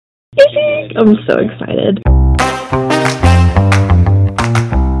I'm so excited.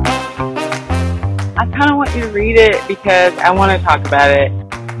 I kind of want you to read it because I want to talk about it.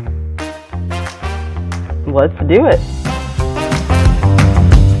 Let's do it.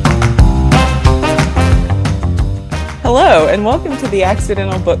 Hello, and welcome to the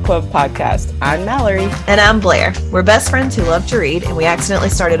Accidental Book Club podcast. I'm Mallory. And I'm Blair. We're best friends who love to read, and we accidentally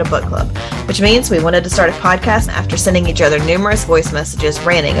started a book club, which means we wanted to start a podcast after sending each other numerous voice messages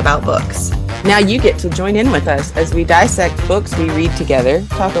ranting about books. Now you get to join in with us as we dissect books we read together,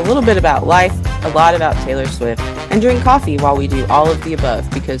 talk a little bit about life, a lot about Taylor Swift, and drink coffee while we do all of the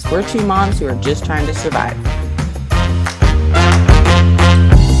above because we're two moms who are just trying to survive.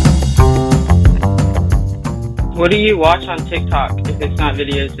 What do you watch on TikTok if it's not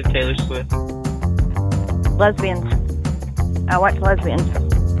videos of Taylor Swift? Lesbians. I watch lesbians.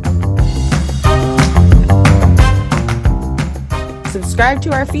 Subscribe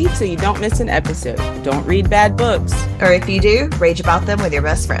to our feed so you don't miss an episode. Don't read bad books. Or if you do, rage about them with your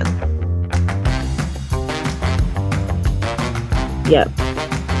best friend. Yep,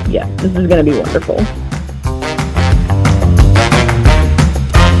 this is going to be wonderful.